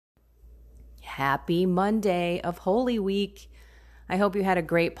Happy Monday of Holy Week. I hope you had a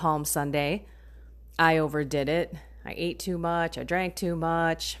great Palm Sunday. I overdid it. I ate too much. I drank too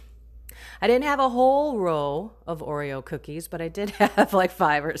much. I didn't have a whole row of Oreo cookies, but I did have like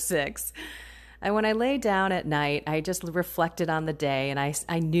 5 or 6. And when I lay down at night, I just reflected on the day, and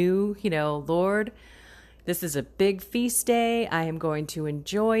I knew, Lord, this is a big feast day. I am going to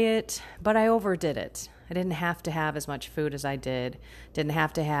enjoy it, but I overdid it. I didn't have to have as much food as I did. Didn't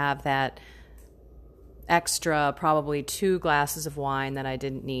have to have that extra, probably 2 glasses of wine that I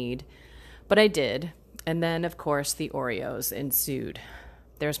didn't need, but I did. And then, of course, the Oreos ensued.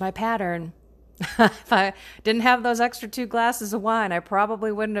 There's my pattern. If I didn't have those extra 2 glasses of wine, I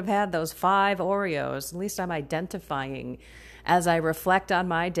probably wouldn't have had those 5 Oreos. At least I'm identifying as I reflect on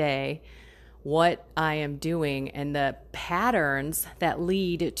my day what I am doing and the patterns that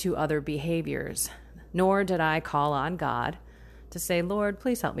lead to other behaviors. Nor did I call on God to say, Lord,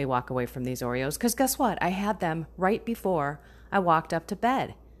 please help me walk away from these Oreos. Because guess what? I had them right before I walked up to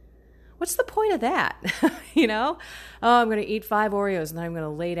bed. What's the point of that? Oh, I'm going to eat 5 Oreos and then I'm going to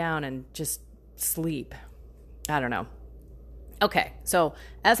lay down and just sleep. I don't know. Okay, so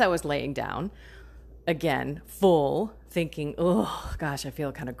as I was laying down, again, full, thinking, oh, gosh, I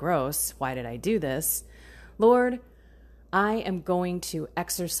feel kind of gross. Why did I do this? Lord, I am going to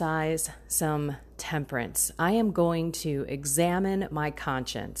exercise some temperance. I am going to examine my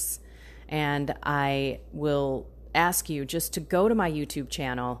conscience. And I will ask you just to go to my YouTube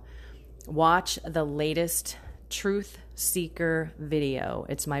channel, watch the latest Truth Seeker video.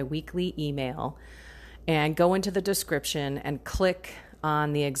 It's my weekly email. And go into the description and click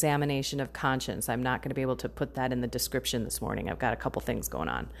on the examination of conscience. I'm not going to be able to put that in the description this morning. I've got a couple things going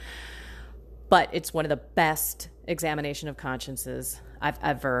on. But it's one of the best examination of consciences I've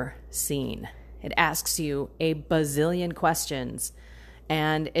ever seen. It asks you a bazillion questions,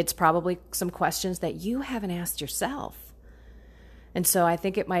 and it's probably some questions that you haven't asked yourself. And so I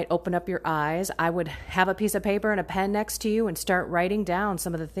think it might open up your eyes. I would have a piece of paper and a pen next to you and start writing down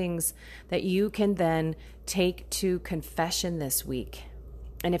some of the things that you can then take to confession this week.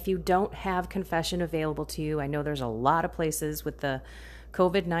 And if you don't have confession available to you, I know there's a lot of places with the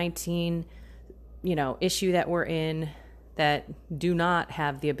COVID-19 issue that we're in that do not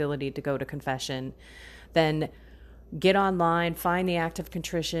have the ability to go to confession, then get online, find the act of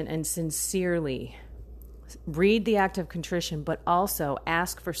contrition, and sincerely read the act of contrition, but also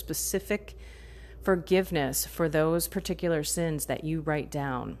ask for specific forgiveness for those particular sins that you write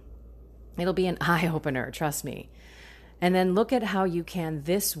down. It'll be an eye-opener, trust me. And then look at how you can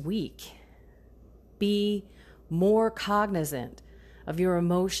this week be more cognizant of your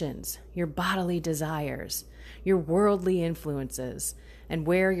emotions, your bodily desires, your worldly influences, and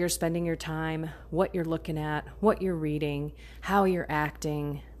where you're spending your time, what you're looking at, what you're reading, how you're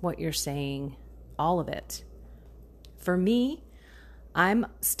acting, what you're saying, all of it. For me, I'm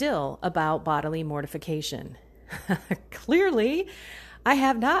still about bodily mortification. Clearly, I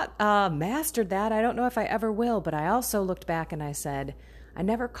have not mastered that. I don't know if I ever will, but I also looked back and I said, I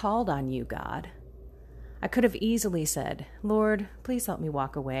never called on you, God. I could have easily said, Lord, please help me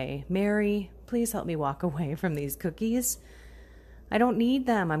walk away. Mary, please help me walk away from these cookies. I don't need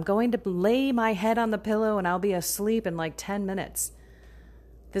them. I'm going to lay my head on the pillow and I'll be asleep in like 10 minutes.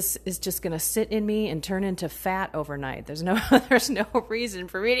 This is just going to sit in me and turn into fat overnight. There's no reason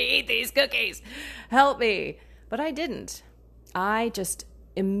for me to eat these cookies. Help me. But I didn't. I just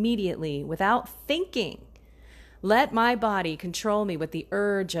immediately, without thinking, let my body control me with the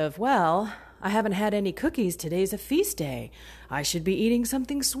urge of, well, I haven't had any cookies. Today's a feast day. I should be eating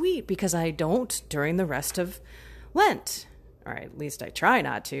something sweet because I don't during the rest of Lent. Or at least I try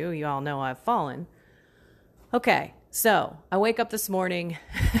not to. You all know I've fallen. Okay, so I wake up this morning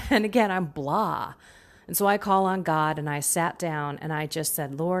and again, I'm blah. And so I call on God and I sat down and I just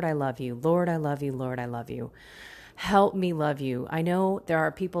said, Lord, I love you. Lord, I love you. Lord, I love you. Help me love you. I know there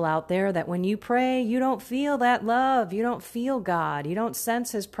are people out there that when you pray, you don't feel that love. You don't feel God. You don't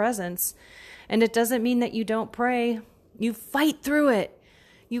sense his presence. And it doesn't mean that you don't pray. You fight through it.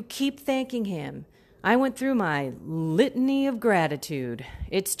 You keep thanking him. I went through my litany of gratitude.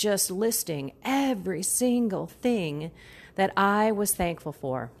 It's just listing every single thing that I was thankful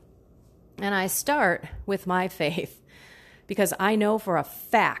for. And I start with my faith because I know for a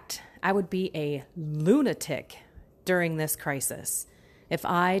fact I would be a lunatic during this crisis if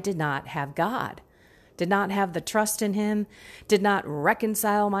I did not have God, did not have the trust in him, did not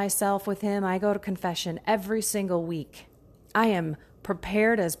reconcile myself with him. I go to confession every single week. I am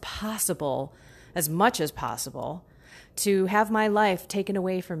prepared as possible, as much as possible, to have my life taken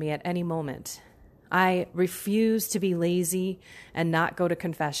away from me at any moment. I refuse to be lazy and not go to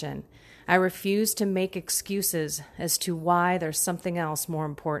confession. I refuse to make excuses as to why there's something else more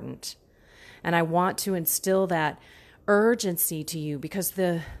important. And I want to instill that urgency to you, because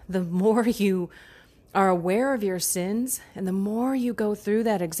the more you are aware of your sins and the more you go through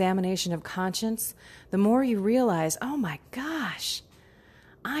that examination of conscience, the more you realize, oh my gosh,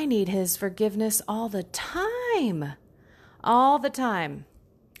 I need his forgiveness all the time. All the time.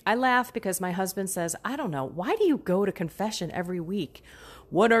 I laugh because my husband says, I don't know, why do you go to confession every week?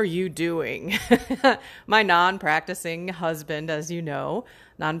 What are you doing? My non-practicing husband, as you know,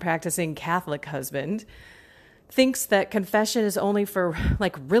 non-practicing Catholic husband, thinks that confession is only for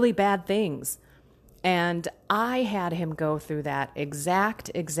like really bad things. And I had him go through that exact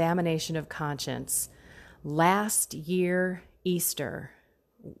examination of conscience last year, Easter.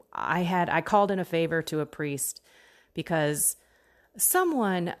 I called in a favor to a priest because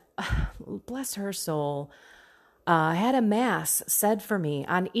someone, bless her soul, had a mass said for me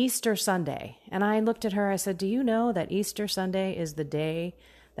on Easter Sunday. And I looked at her, I said, do you know that Easter Sunday is the day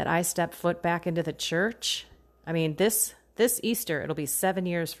that I stepped foot back into the church? I mean, this Easter, it'll be 7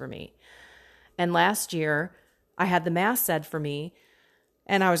 years for me. And last year, I had the mass said for me,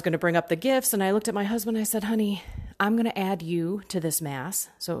 and I was going to bring up the gifts, and I looked at my husband, and I said, honey, I'm going to add you to this mass.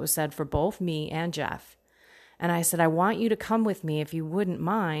 So it was said for both me and Jeff. And I said, I want you to come with me if you wouldn't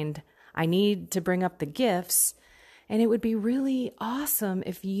mind. I need to bring up the gifts. And it would be really awesome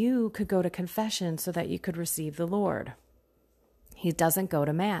if you could go to confession so that you could receive the Lord. He doesn't go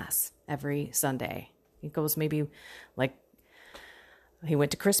to Mass every Sunday. He goes maybe like, he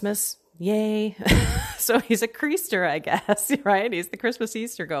went to Christmas. Yay. So he's a creaster, I guess, right? He's the Christmas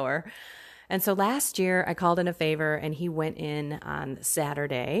Easter goer. And so last year I called in a favor and he went in on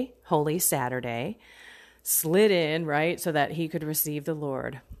Saturday, Holy Saturday, slid in, right, so that he could receive the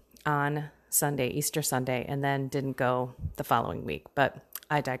Lord on Sunday, Easter Sunday, and then didn't go the following week. But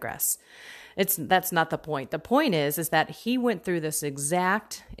I digress. That's not the point. The point is that he went through this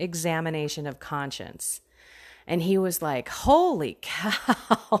exact examination of conscience. And he was like, holy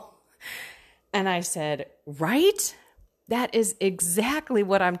cow. And I said, right? That is exactly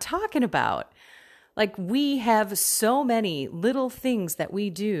what I'm talking about. Like, we have so many little things that we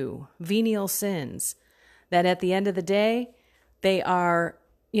do, venial sins, that at the end of the day, they are,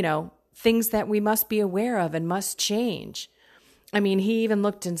 things that we must be aware of and must change. I mean, he even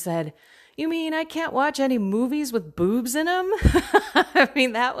looked and said, you mean I can't watch any movies with boobs in them? I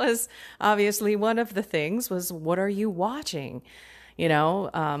mean, that was obviously one of the things was, what are you watching?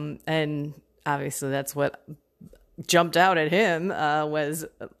 And obviously that's what jumped out at him was,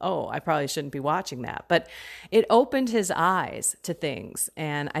 oh, I probably shouldn't be watching that. But it opened his eyes to things,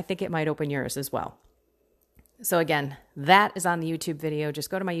 and I think it might open yours as well. So again, that is on the YouTube video.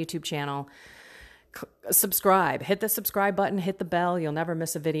 Just go to my YouTube channel, subscribe, hit the subscribe button, hit the bell. You'll never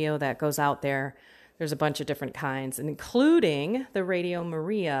miss a video that goes out there. There's a bunch of different kinds, and including the Radio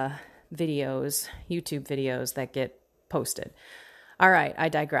Maria videos, YouTube videos that get posted. All right, I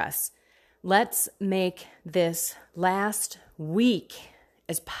digress. Let's make this last week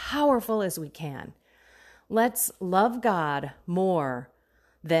as powerful as we can. Let's love God more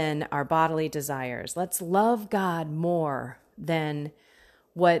than our bodily desires. Let's love God more than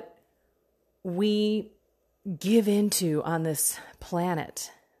what we give into on this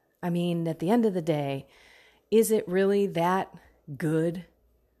planet. I mean, at the end of the day, is it really that good?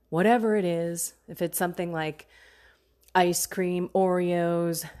 Whatever it is, if it's something like ice cream,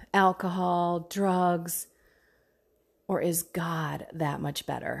 Oreos, alcohol, drugs, or is God that much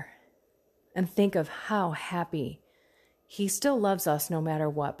better? And think of how happy he still loves us no matter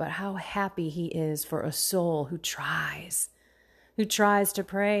what, but how happy he is for a soul who tries to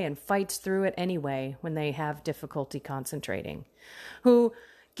pray and fights through it anyway when they have difficulty concentrating, who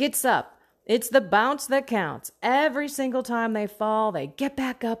gets up. It's the bounce that counts. Every single time they fall, they get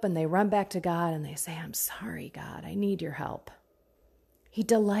back up and they run back to God and they say, I'm sorry, God, I need your help. He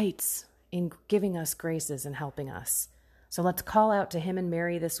delights in giving us graces and helping us. So let's call out to him and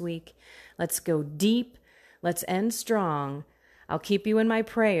Mary this week. Let's go deep. Let's end strong. I'll keep you in my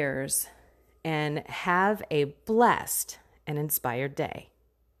prayers, and have a blessed and inspired day.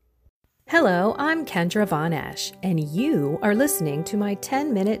 Hello, I'm Kendra Von Esch, and you are listening to my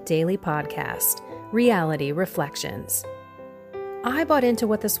 10-minute daily podcast, Reality Reflections. I bought into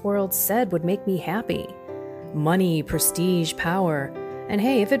what this world said would make me happy. Money, prestige, power. And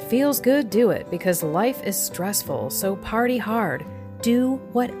hey, if it feels good, do it, because life is stressful, so party hard. Do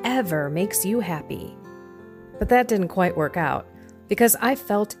whatever makes you happy. But that didn't quite work out, because I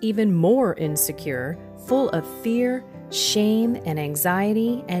felt even more insecure, full of fear, shame, and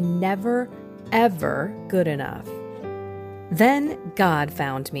anxiety, and never, ever good enough. Then God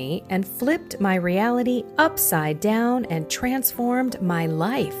found me and flipped my reality upside down and transformed my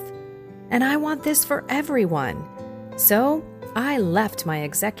life. And I want this for everyone. So I left my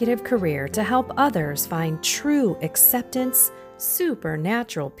executive career to help others find true acceptance,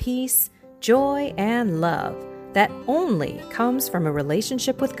 supernatural peace, joy, and love that only comes from a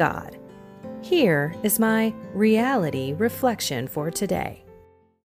relationship with God. Here is my reality reflection for today.